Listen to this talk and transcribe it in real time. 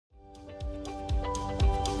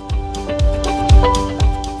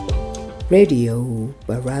Radio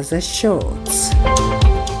Baraza Shorts.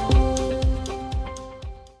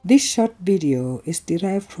 This short video is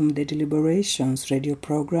derived from the Deliberations radio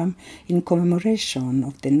program in commemoration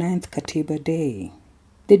of the 9th Katiba Day.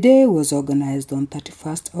 The day was organized on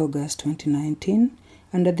 31st August 2019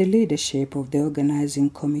 under the leadership of the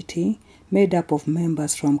organizing committee made up of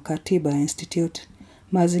members from Katiba Institute,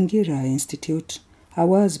 Mazingira Institute,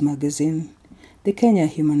 Awaz Magazine, the Kenya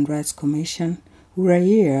Human Rights Commission,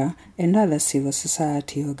 Uraia, and other civil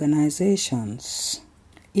society organizations.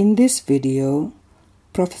 In this video,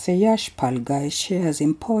 Professor Yashpal Ghai shares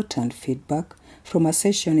important feedback from a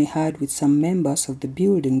session he had with some members of the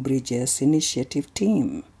Building Bridges initiative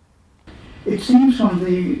team. It seems from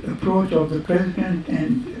the approach of the President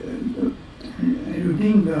and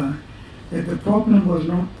Odinga that the problem was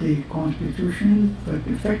not the Constitution, but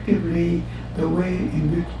effectively the way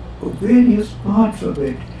in which various parts of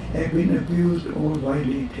it have been abused or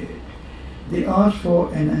violated. They asked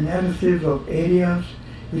for an analysis of areas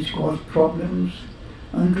which cause problems,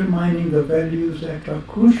 undermining the values that are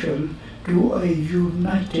crucial to a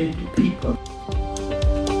united people.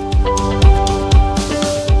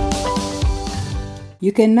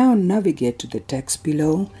 You can now navigate to the text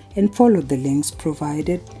below and follow the links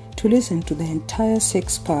provided to listen to the entire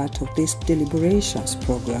 6th part of this deliberations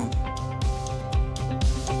program.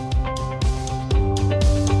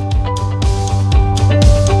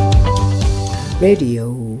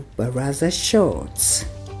 Radio Baraza Shorts.